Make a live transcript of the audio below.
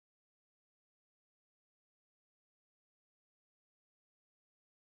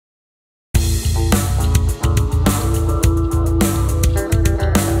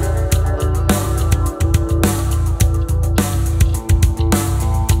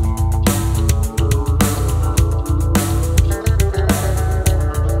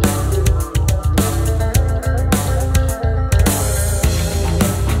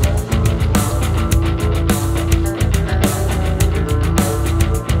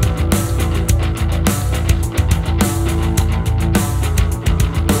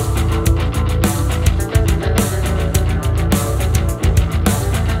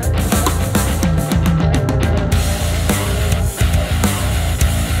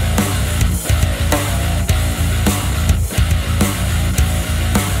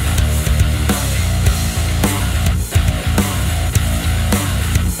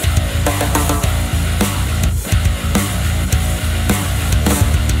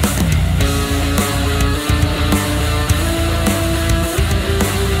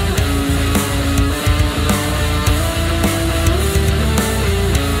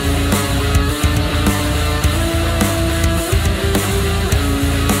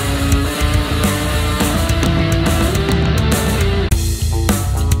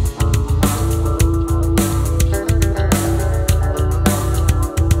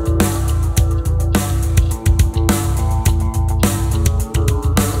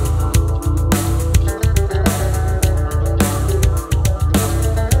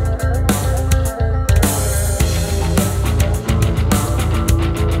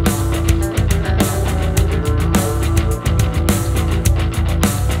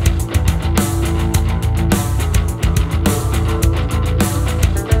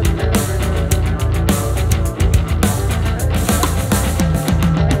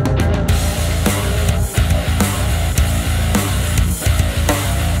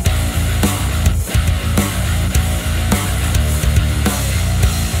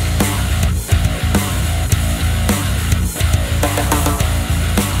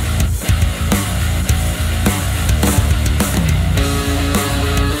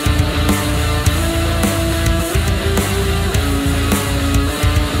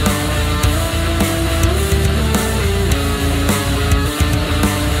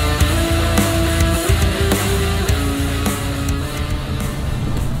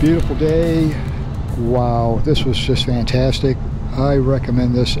Beautiful day. Wow, this was just fantastic. I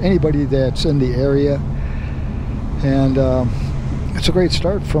recommend this anybody that's in the area, and it's a great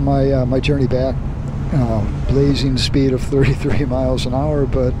start for my my journey back. Blazing speed of 33 miles an hour,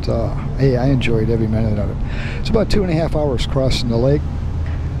 but hey, I enjoyed every minute of it. It's about 2.5 hours crossing the lake.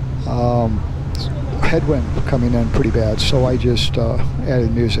 Headwind coming in pretty bad, so I just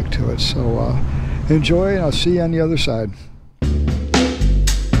added music to it. So enjoy, and I'll see you on the other side.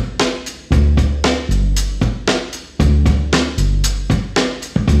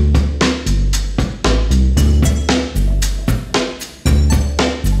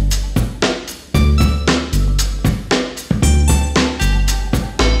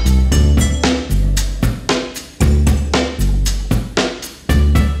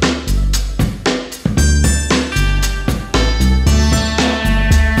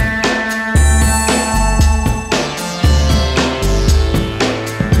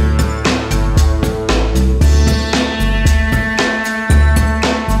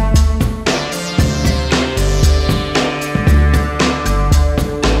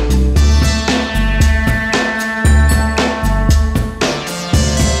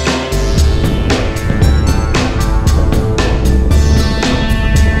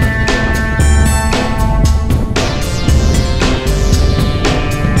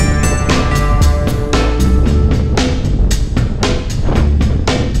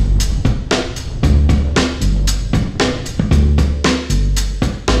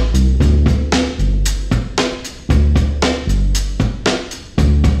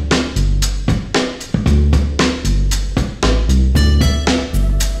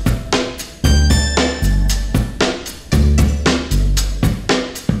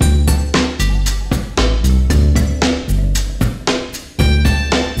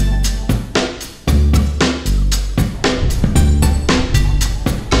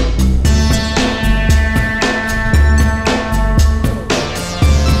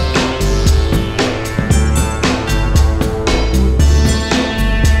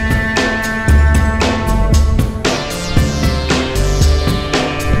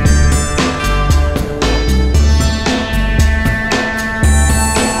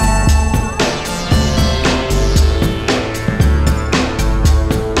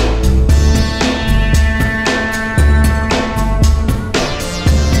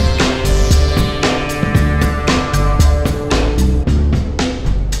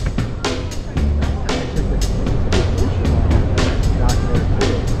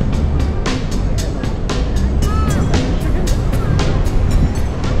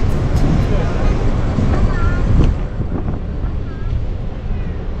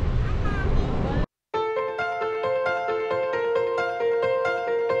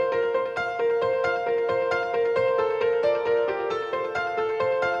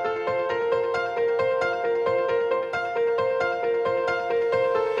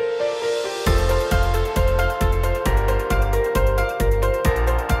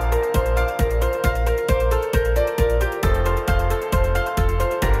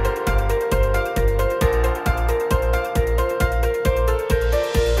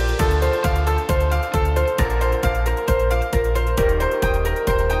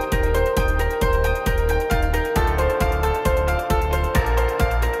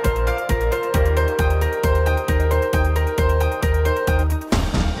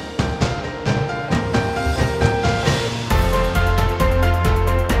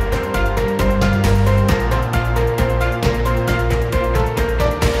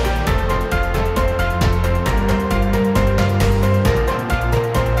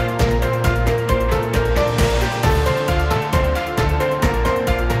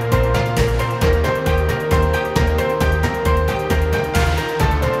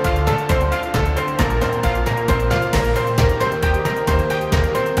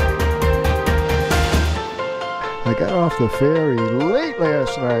 Off the ferry late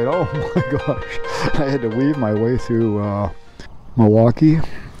last night. Oh my gosh, I had to weave my way through Milwaukee,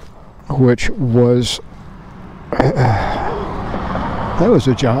 which was that was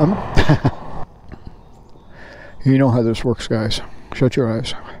a job. You know how this works, guys. Shut your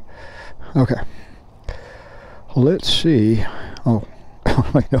eyes. Okay, let's see. Oh,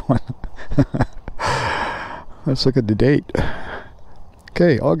 what am I doing? Let's look at the date.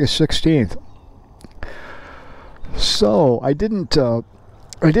 Okay, August 16th. So I didn't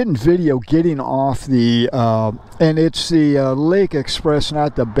video getting off the and it's the Lake Express,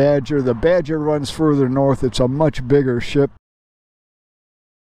 not the Badger. The Badger runs further north. It's a much bigger ship.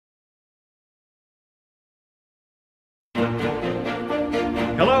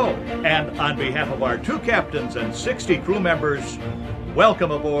 Hello, and on behalf of our 2 captains and 60 crew members,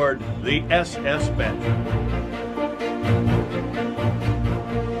 Welcome aboard the SS Badger.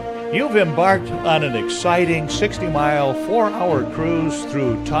 You've embarked on an exciting 60-mile, 4-hour cruise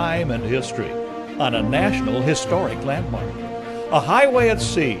through time and history on a national historic landmark. A highway at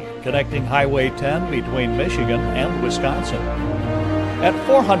sea connecting Highway 10 between Michigan and Wisconsin. At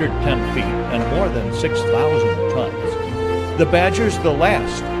 410 feet and more than 6,000 tons, the Badger's the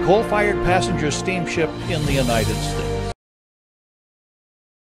last coal-fired passenger steamship in the United States.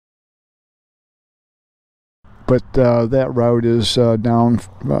 But that route is down,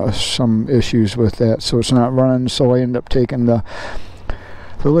 some issues with that, so it's not running. So I ended up taking the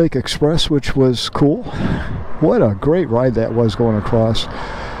Lake Express, which was cool. What a great ride that was going across.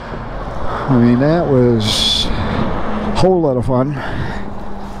 I mean, that was a whole lot of fun.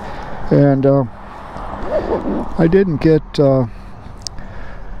 And I didn't get a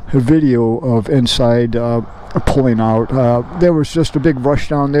video of inside pulling out. There was just a big rush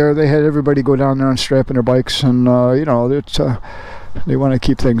down there. They had everybody go down there and strap in their bikes, and you know, it's they want to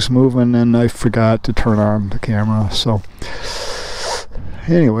keep things moving, and I forgot to turn on the camera. So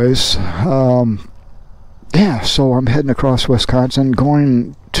anyways, yeah, so I'm heading across Wisconsin,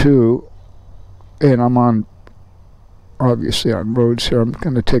 going to, and I'm on, obviously on roads here. I'm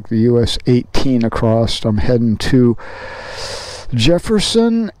going to take the US 18 across. I'm heading to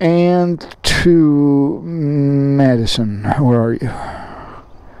Jefferson and to Madison. Where are you?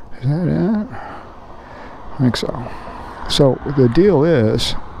 Is that it? I think so. So the deal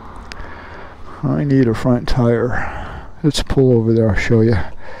is, I need a front tire. Let's pull over there, I'll show you.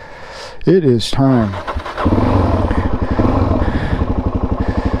 It is time.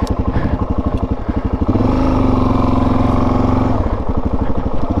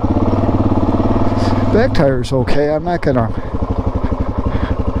 Back tire's okay. I'm not gonna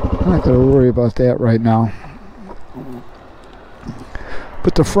worry about that right now.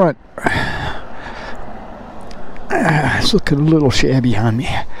 But the front, it's looking a little shabby on me.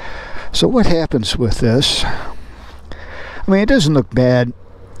 So what happens with this? I mean, it doesn't look bad,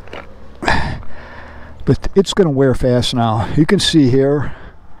 but it's going to wear fast now. You can see here,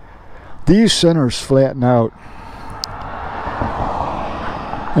 these centers flatten out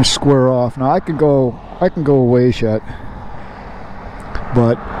and square off. Now I can go a ways yet,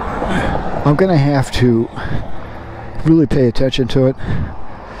 but I'm going to have to really pay attention to it.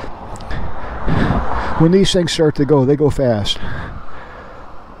 When these things start to go, they go fast.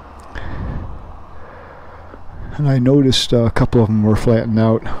 And I noticed a couple of them were flattened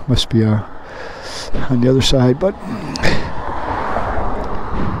out. Must be on the other side, but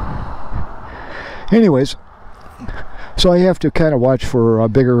anyways, so I have to kind of watch for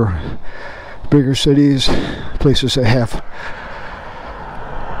bigger cities, places that have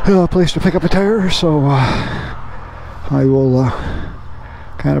a place to pick up a tire. So I will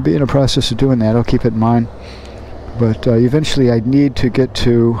kind of be in the process of doing that. I'll keep it in mind. But eventually I need to get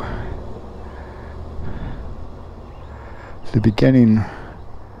to the beginning,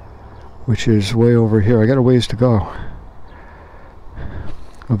 which is way over here. I got a ways to go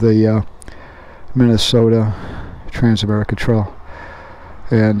of the Minnesota Transamerica Trail,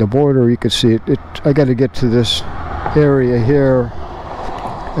 and the border, you can see it. I got to get to this area here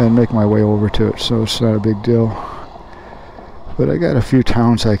and make my way over to it, so it's not a big deal. But I got a few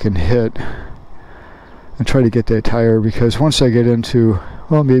towns I can hit and try to get that tire, because once I get into,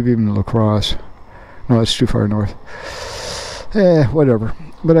 well, maybe even La Crosse. No, it's too far north. Whatever.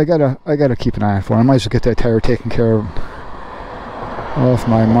 But I gotta keep an eye out for it. I might as well get that tire taken care of off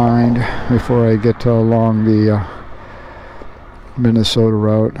my mind before I get along the Minnesota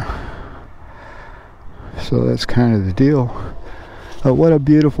route. So that's kind of the deal. What a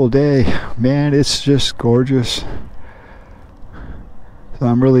beautiful day, man! It's just gorgeous. So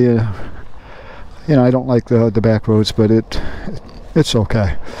I'm really, you know, I don't like the back roads, but it's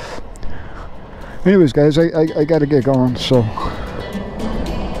okay. Anyways, guys, I gotta get going. So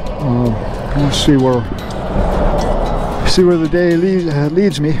we'll see where the day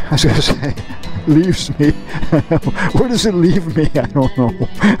leads me. I was gonna say leaves me. Where does it leave me? I don't know.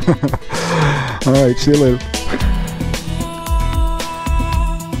 All right, see you later.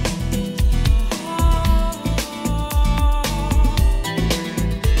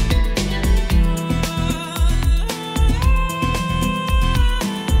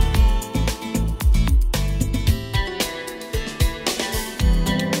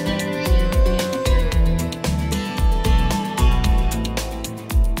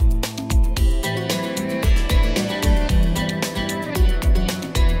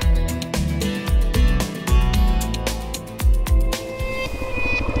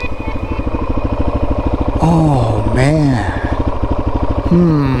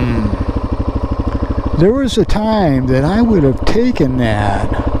 There was a time that I would have taken that.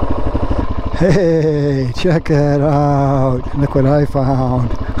 Hey, check that out. Look what I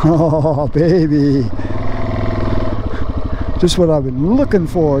found. Oh, baby. Just what I've been looking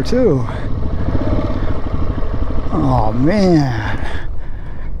for, too. Oh, man.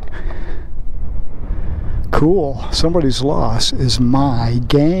 Cool. Somebody's loss is my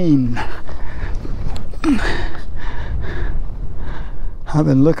gain. I've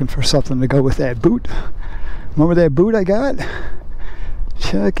been looking for something to go with that boot. Remember that boot I got?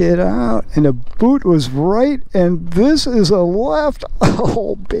 Check it out. And the boot was right, and this is a left.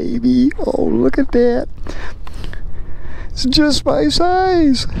 Oh, baby. Oh, look at that. It's just my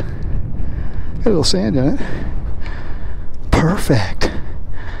size. Got a little sand in it. Perfect.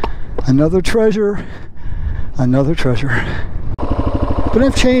 Another treasure. Another treasure. But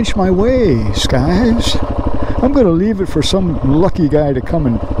I've changed my ways, guys. I'm going to leave it for some lucky guy to come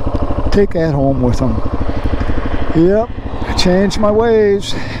and take that home with him. Yep, I changed my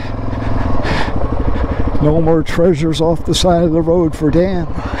ways. No more treasures off the side of the road for Dan.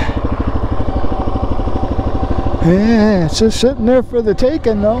 Yeah, it's just sitting there for the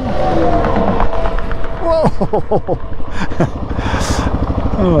taking, though. Whoa!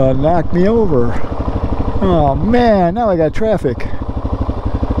 Oh, knocked me over. Oh, man, now I got traffic.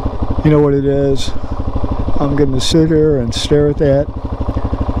 You know what it is? I'm going to sit here and stare at that.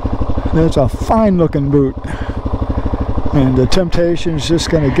 That's a fine looking boot. And the temptation's just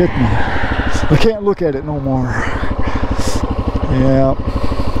going to get me. I can't look at it no more. Yeah.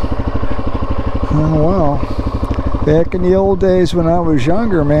 Oh, well. Back in the old days when I was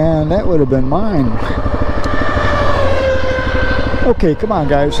younger, man, that would have been mine. Okay, come on,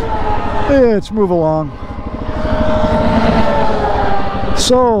 guys. Let's move along.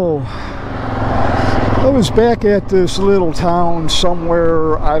 So, I was back at this little town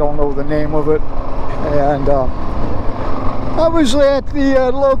somewhere, I don't know the name of it, and I was at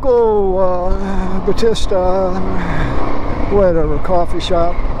the local Batista, whatever, coffee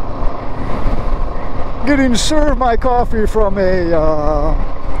shop, getting served my coffee from a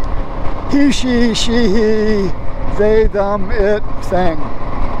he, she, they, them, it thing.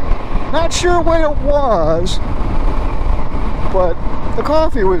 Not sure what it was, but the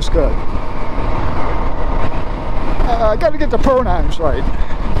coffee was good. I got to get the pronouns right.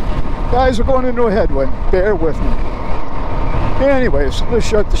 Guys are going into a headwind. Bear with me. Anyways, let's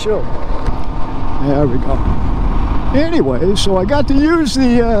shut the show. There we go. Anyways, so I got to use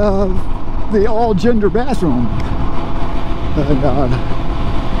the all-gender bathroom.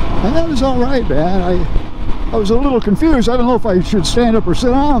 And that was all right, man. I was a little confused. I don't know if I should stand up or sit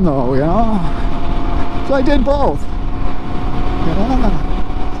down, though, you know. So I did both.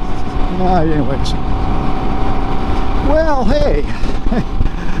 Anyways. Well, hey.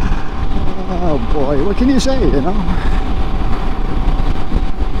 Oh, boy. What can you say, you know?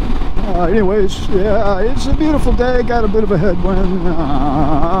 Anyways, yeah, it's a beautiful day. Got a bit of a headwind.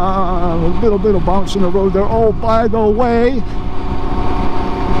 A little bit of bounce in the road there. Oh, by the way,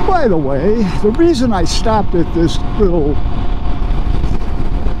 the reason I stopped at this little,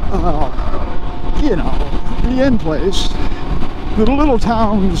 you know, the inn place, the little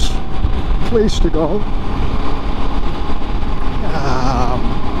town's place to go,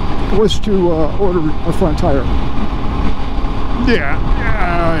 was to order a front tire. Yeah,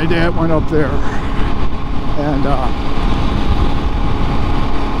 that went up there. And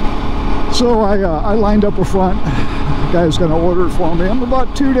so I lined up a front. The guy's going to order it for me. I'm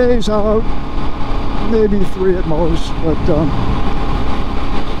about 2 days out, maybe 3 at most, but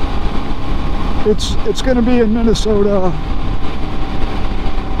it's going to be in Minnesota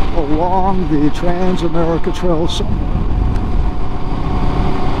along the Transamerica Trail somewhere.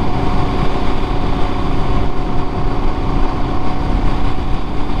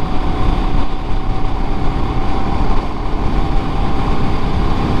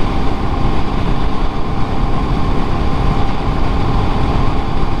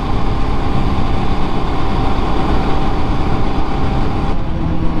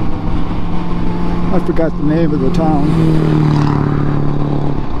 I forgot the name of the town.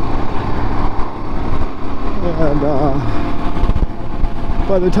 And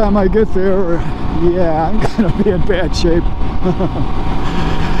by the time I get there, yeah, I'm gonna be in bad shape.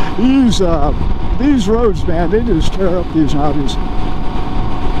 These roads, man, they just tear up these hobbies.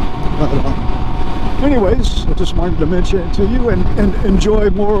 But anyways, I just wanted to mention it to you and enjoy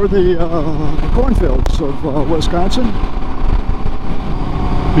more of the cornfields of Wisconsin.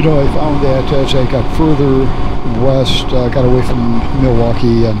 You know, I found that as I got further west, got away from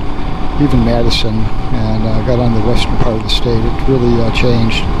Milwaukee and even Madison, and got on the western part of the state. It really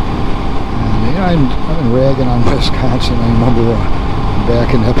changed. And you know, I've been ragging on Wisconsin. I remember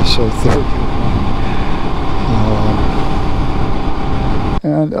back in episode 30.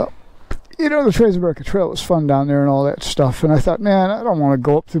 You know, the Transamerica Trail was fun down there and all that stuff. And I thought, man, I don't want to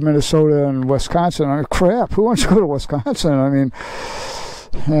go up to Minnesota and Wisconsin. Crap, who wants to go to Wisconsin? I mean,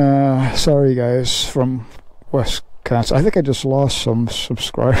 sorry guys from Wisconsin. I think I just lost some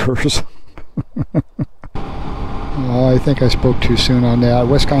subscribers. I think I spoke too soon on that.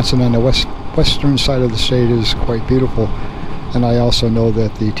 Wisconsin on the western side of the state is quite beautiful. And I also know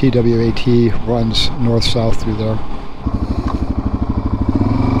that the TWAT runs north-south through there.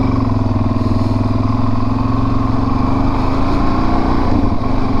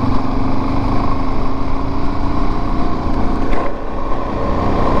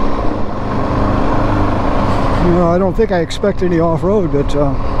 I don't think I expect any off-road, but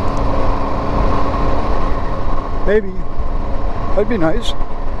maybe. That'd be nice.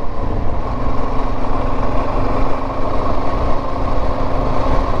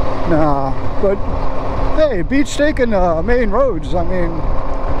 Nah, but hey, beach taking main roads. I mean,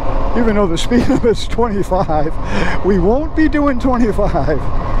 even though the speed limit's 25, we won't be doing 25.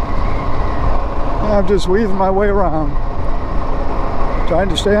 I'm just weaving my way around, trying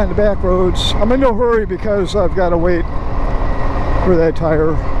to stay on the back roads. I'm in no hurry because I've got to wait for that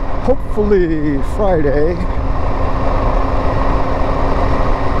tire, hopefully Friday.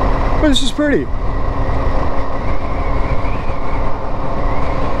 But this is pretty.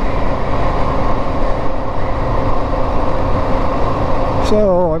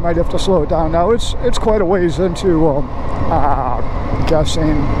 So I might have to slow it down now. It's quite a ways into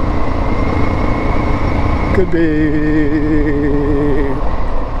guessing. Could be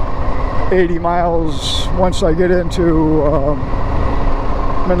 80 miles once I get into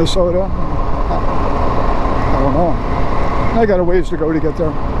Minnesota. I don't know. I got a ways to go to get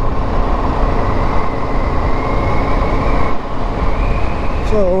there.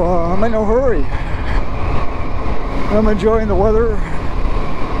 So I'm in no hurry. I'm enjoying the weather,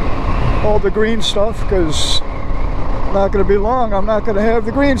 all the green stuff, because not going to be long. I'm not going to have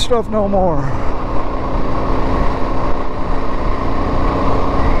the green stuff no more.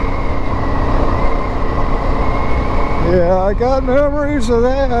 Yeah, I got memories of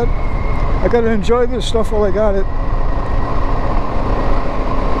that. I got to enjoy this stuff while I got it.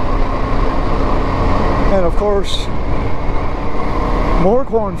 And of course, more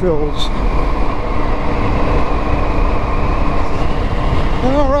cornfields.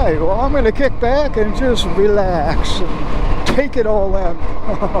 Alright, well, I'm going to kick back and just relax and take it all in.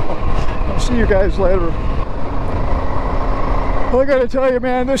 I'll see you guys later. Well, I got to tell you,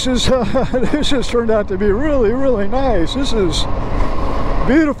 man, this has turned out to be really, really nice. This is a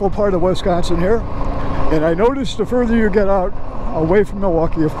beautiful part of Wisconsin here. And I noticed the further you get out, away from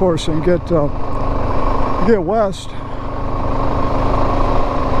Milwaukee, of course, and get west,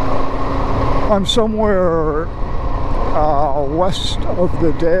 I'm somewhere west of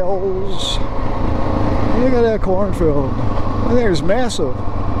the Dales. Look at that cornfield. I think it's massive.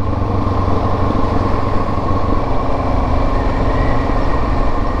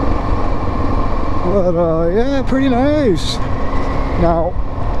 But yeah, pretty nice. Now,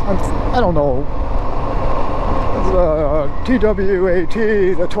 I don't know. The TWAT,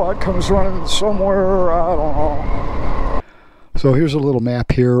 the twat comes running somewhere. I don't know. So here's a little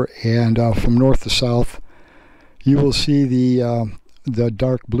map here, and from north to south, you will see the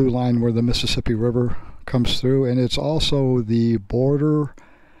dark blue line where the Mississippi River comes through, and it's also the border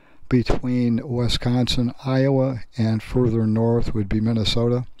between Wisconsin, Iowa, and further north would be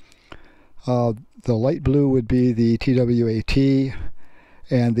Minnesota. The light blue would be the TWAT,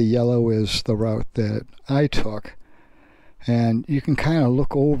 and the yellow is the route that I took. And you can kind of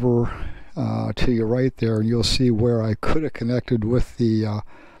look over to your right there, and you'll see where I could have connected with the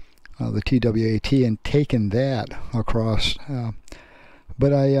TWAT and taken that across.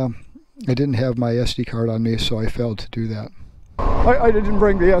 But I didn't have my SD card on me, so I failed to do that. I didn't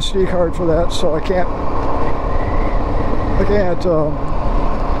bring the SD card for that, so I can't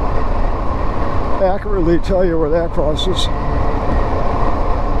accurately tell you where that crosses.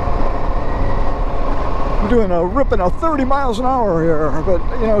 I'm doing ripping 30 miles an hour here, but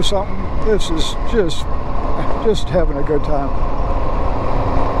you know something, this is just having a good time.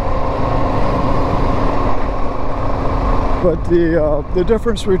 But the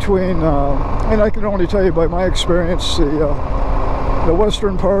difference between, and I can only tell you by my experience, the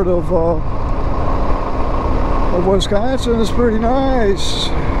western part of Wisconsin is pretty nice.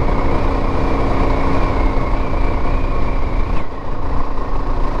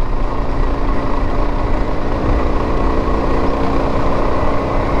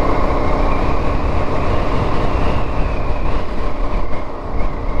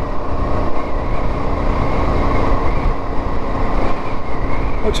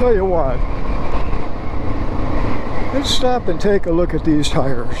 tell you what. Let's stop and take a look at these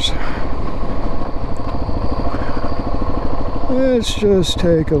tires. Let's just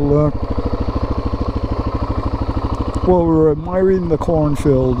take a look. Well, we're admiring the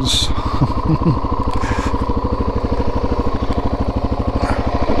cornfields. I've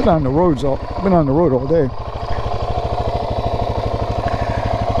been on the road all day.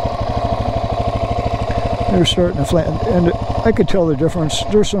 They're starting to flatten, and I could tell the difference.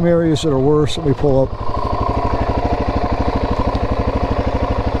 There's some areas that are worse that we pull up.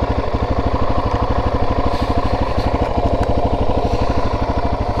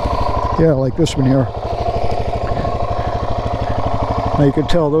 Yeah, like this one here. Now you can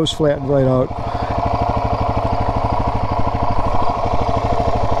tell those flattened right out.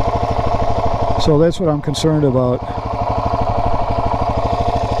 So that's what I'm concerned about.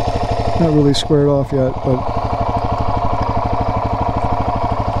 Not really squared off yet, but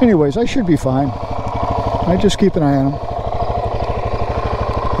anyways, I should be fine. I just keep an eye on them.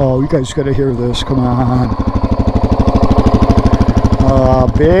 Oh, you guys gotta hear this. Come on. Oh,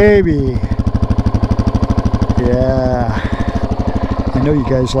 baby. Yeah. I know you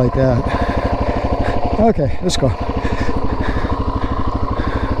guys like that. Okay, let's go.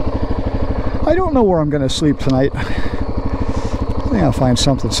 I don't know where I'm gonna sleep tonight. I think I'll find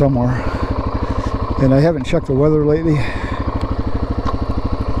something somewhere. And I haven't checked the weather lately,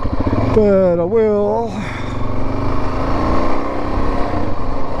 but I will.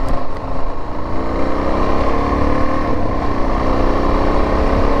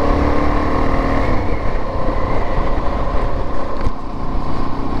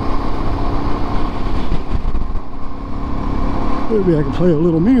 Maybe I can play a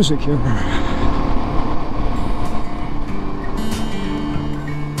little music here.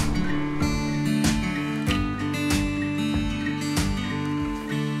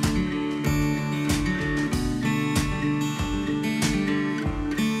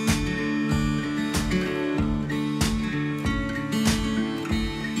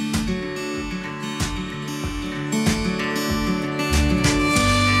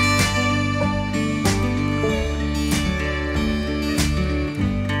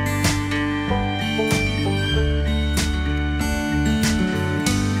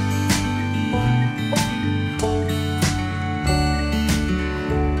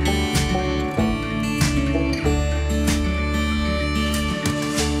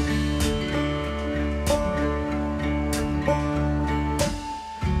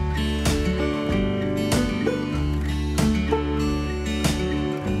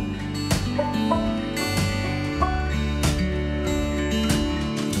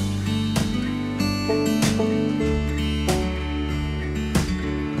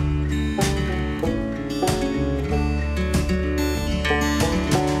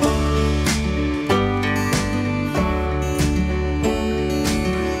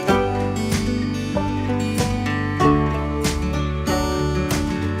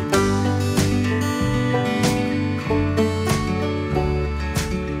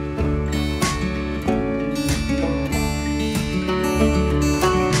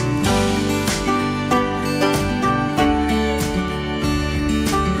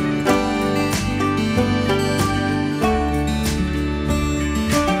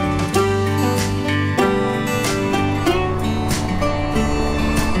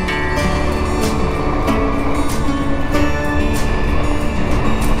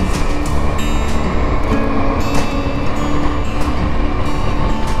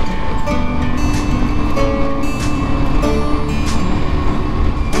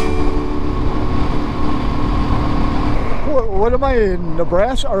 What am I in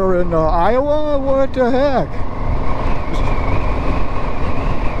Nebraska or in Iowa? What the heck?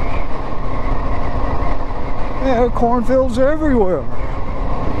 Yeah, cornfields everywhere.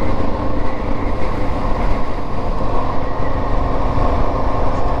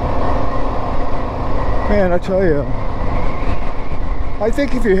 Man, I tell you, I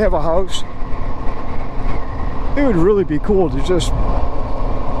think if you have a house, it would really be cool to just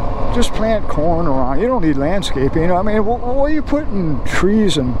plant corn around. You don't need landscaping. I mean, what are you putting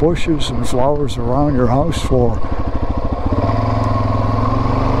trees and bushes and flowers around your house for?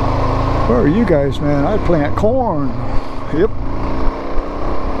 Where are you guys, man? I'd plant corn. Yep.